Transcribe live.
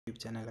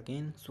channel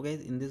again. So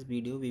guys, in this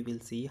video we will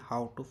see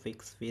how to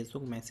fix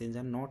Facebook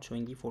Messenger not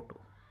showing the photo.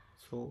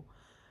 So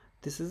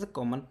this is a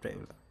common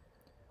problem.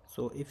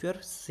 So if you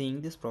are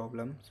seeing this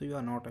problem, so you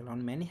are not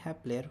alone.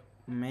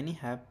 Many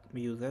app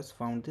users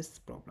found this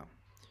problem.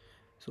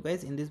 So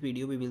guys, in this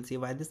video we will see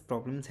why this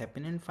problem is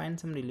happening and find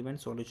some relevant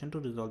solution to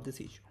resolve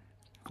this issue.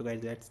 So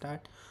guys, let's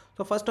start.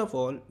 So first of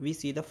all, we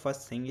see the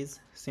first thing is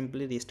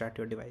simply restart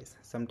your device.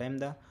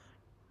 Sometimes the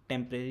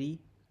temporary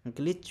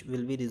glitch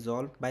will be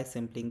resolved by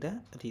simply the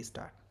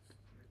restart.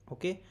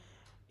 Okay,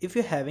 if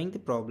you're having the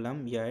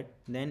problem yet,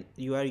 then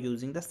you are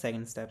using the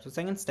second step. So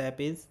second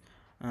step is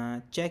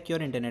check your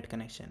internet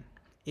connection.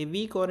 A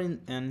weak or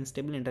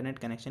unstable internet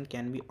connection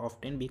can be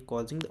often be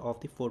causing of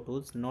the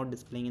photos not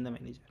displaying in the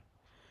manager.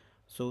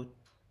 So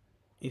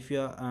if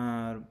you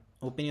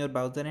open your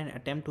browser and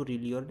attempt to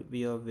reload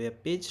your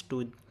web page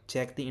to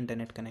check the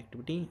internet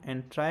connectivity,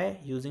 and try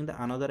using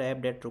the another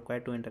app that require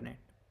to internet.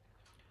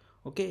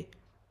 Okay,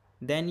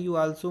 then you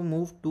also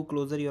move to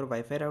closer your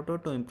Wi-Fi router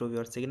to improve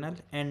your signal,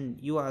 and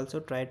you also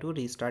try to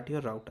restart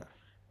your router.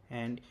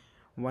 And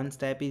one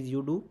step is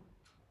you do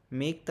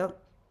make the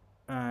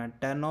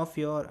turn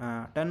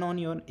on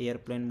your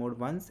airplane mode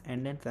once,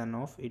 and then turn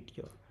off it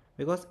your,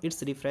 because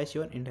it's refresh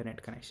your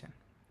internet connection.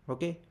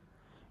 Okay,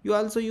 you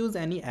also use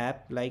any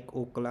app like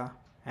Okla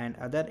and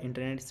other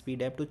internet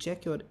speed app to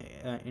check your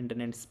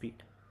internet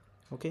speed.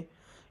 Okay,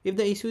 if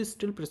the issue is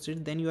still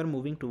persists, then you are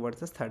moving towards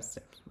the third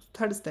step.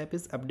 Third step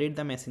is update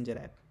the messenger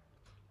app.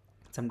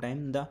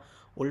 Sometimes the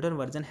older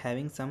version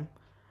having some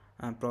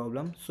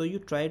problem, so you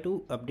try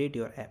to update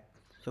your app.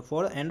 So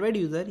for Android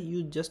user,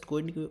 you just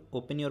going to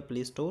open your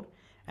Play Store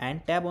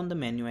and tap on the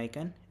menu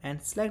icon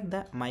and select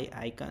the my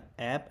icon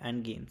app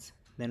and games,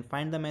 then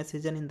find the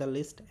messenger in the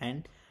list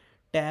and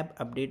tab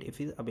update if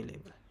it is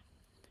available.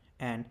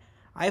 And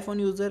iPhone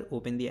user,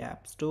 open the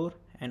App Store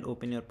and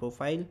open your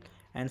profile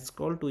and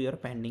scroll to your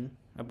pending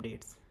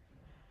updates.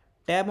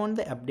 Tab on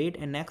the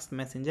update and next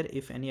messenger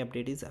if any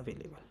update is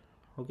available.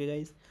 Okay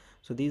guys,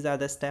 so these are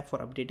the steps for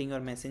updating your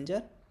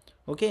messenger.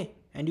 Okay,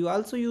 and you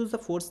also use the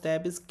fourth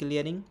step is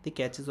clearing the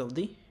caches of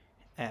the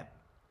app.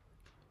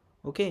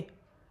 Okay,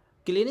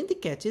 clearing the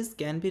caches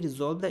can be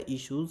resolve the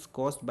issues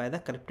caused by the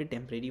corrupted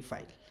temporary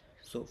file.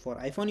 So for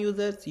iPhone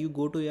users, you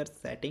go to your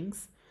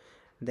settings,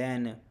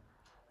 then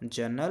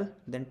journal,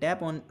 then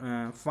tap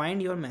on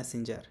find your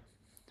messenger.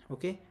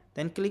 Okay,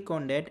 then click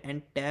on that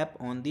and tap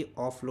on the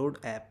offload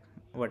app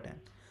button.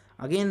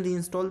 Again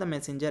reinstall the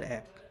messenger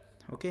app.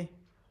 Okay,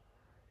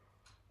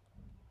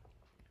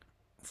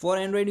 for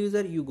Android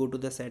user, you go to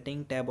the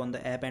setting, tab on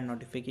the app and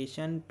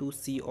notification to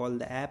see all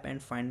the app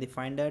and find the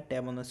finder,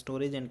 tab on the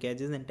storage and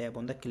caches and tab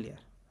on the clear.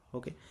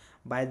 Okay,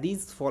 by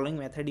these following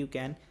method you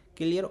can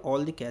clear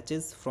all the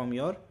caches from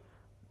your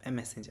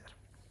messenger.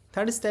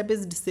 Third step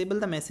is disable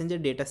the messenger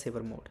data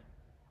saver mode.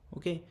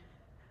 Okay,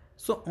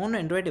 so on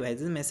Android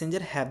devices,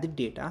 messenger have the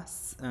data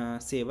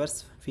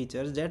savers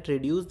features that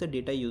reduce the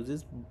data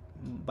uses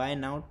by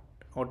now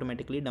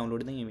automatically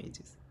downloading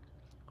images.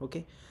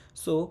 Okay,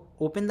 so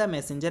open the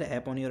messenger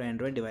app on your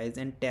Android device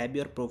and tab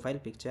your profile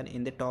picture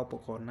in the top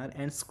corner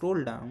and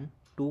scroll down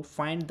to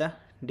find the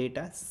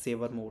data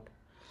saver mode.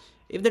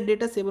 If the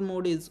data saver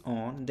mode is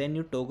on, then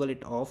you toggle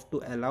it off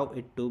to allow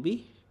it to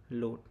be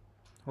load.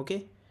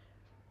 Okay,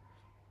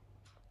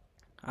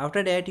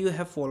 after that you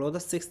have follow the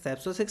sixth step.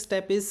 So sixth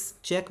step is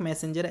check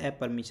messenger app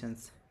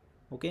permissions.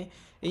 Okay,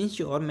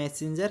 ensure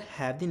messenger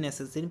have the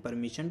necessary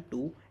permission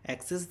to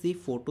access the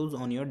photos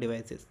on your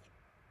devices.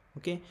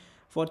 Okay,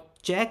 for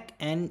check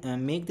and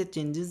make the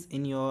changes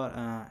in your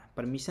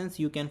permissions,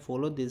 you can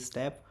follow this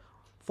step.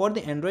 For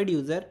the Android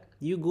user,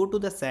 you go to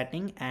the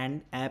setting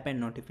and app and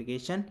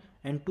notification,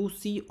 and to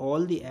see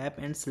all the app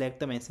and select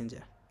the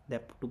messenger,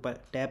 to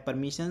tap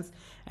permissions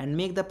and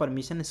make the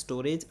permission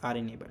storage are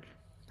enabled.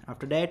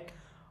 After that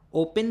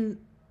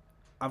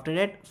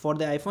for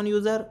the iPhone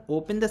user,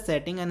 open the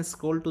setting and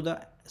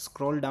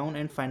scroll down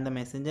and find the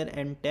messenger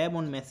and tab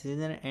on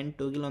messenger and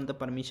toggle on the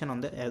permission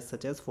on the as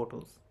such as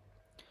photos.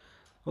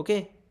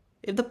 Okay,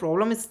 if the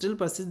problem is still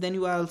persists, then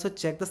you also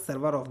check the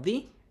server of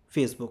the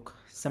Facebook.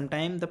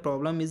 Sometimes the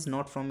problem is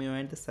not from your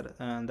end,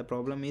 the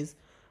problem is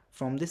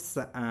from this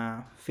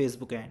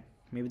Facebook end.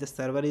 Maybe the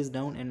server is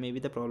down and maybe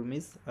the problem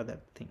is other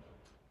thing.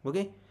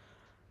 Okay,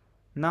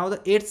 now the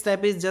eighth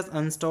step is just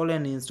uninstall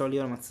and install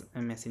your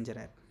messenger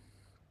app.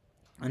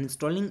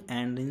 Uninstalling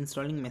and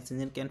reinstalling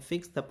messenger can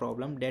fix the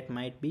problem that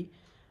might be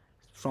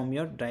from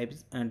your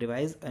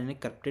device and a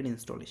corrupted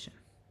installation.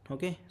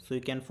 Okay, so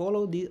you can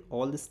follow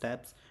all the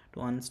steps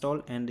to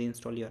uninstall and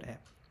reinstall your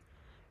app.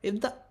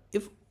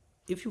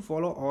 If you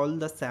follow all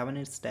the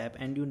 7-8 steps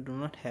and you do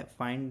not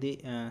find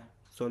the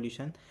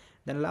solution,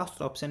 then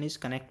last option is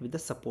connect with the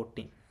support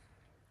team.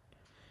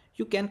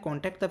 You can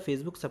contact the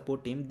Facebook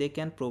support team. They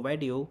can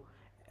provide you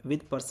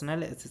with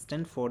personal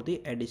assistant for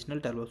the additional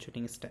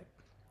troubleshooting step.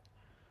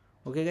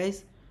 Okay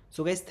guys,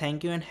 so guys,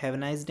 thank you and have a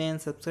nice day,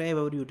 and subscribe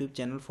our YouTube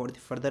channel for the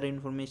further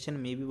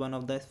information. Maybe one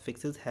of the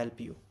fixes help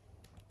you.